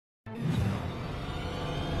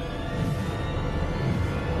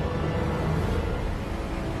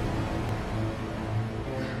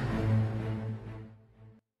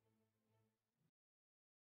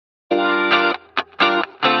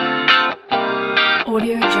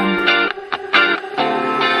Audio Jungle.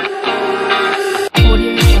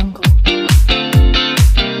 Audio Jungle.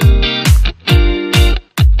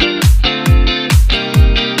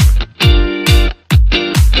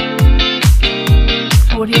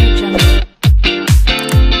 Audio Jungle.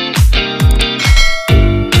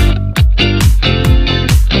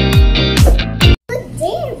 Good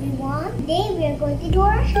day, everyone. Today we are going to do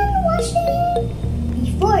our hand washing.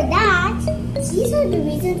 Before that, these are the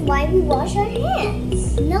reasons why we wash our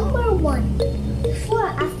hands. Number 1, before or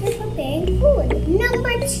after preparing food.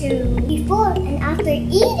 Number 2, before and after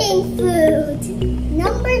eating food.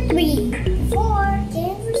 Number 3, before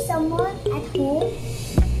caring for someone at home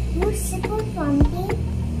who's sick or vomiting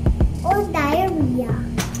or diarrhea.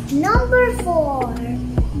 Number 4,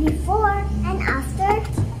 before and after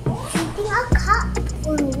treating a cut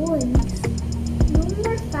or wound.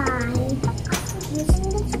 Number 5, after using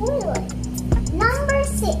the toilet. Number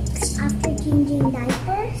 6, after changing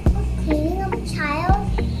diapers or cleaning up a child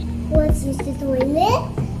who has used the toilet.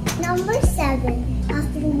 Number 7,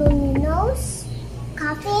 after blowing your nose,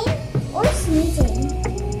 coughing, or sneezing.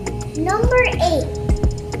 Number 8,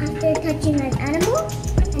 after touching an animal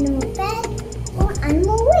fed, or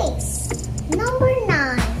animal waste. Number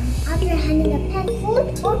 9, after handling a pet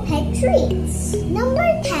food or pet treats. Number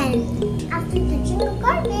 10, after touching the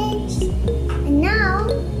garbage. And now,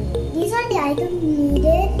 these are the items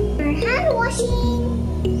needed for hand washing.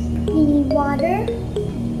 You need water,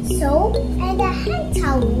 soap, and a hand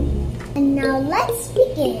towel. And now let's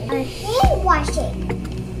begin our hand washing.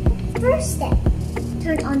 First step,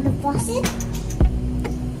 turn on the faucet.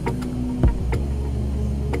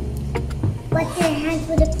 Wet your hands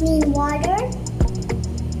with a clean water.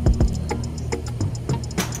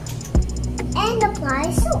 And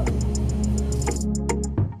apply soap.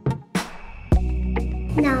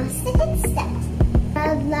 Now, second step,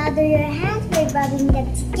 lather your hands by rubbing them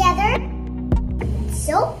together with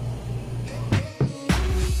soap.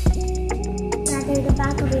 Lather the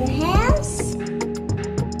back of your hands.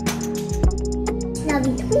 Now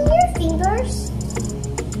between your fingers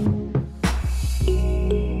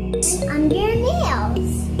and under your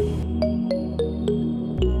nails.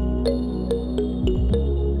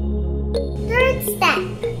 Third step,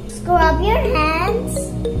 scrub your hands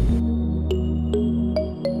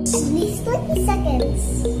at least 20 seconds.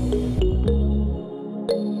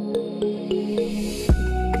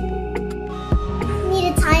 Need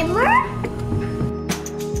a timer?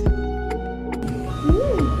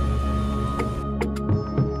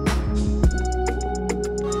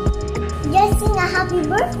 Just sing a happy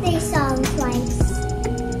birthday song twice.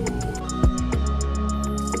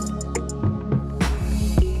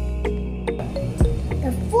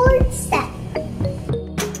 The fourth step.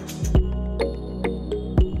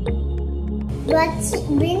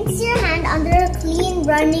 Rinse your hand under clean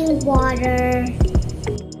running water.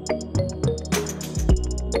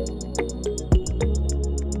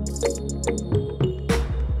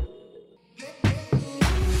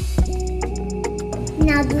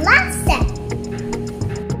 Now the last step.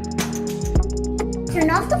 Turn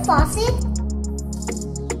off the faucet.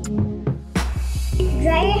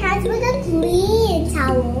 Dry your hands with a clean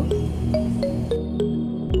towel.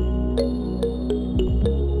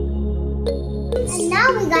 And now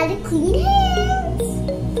we got a clean hand.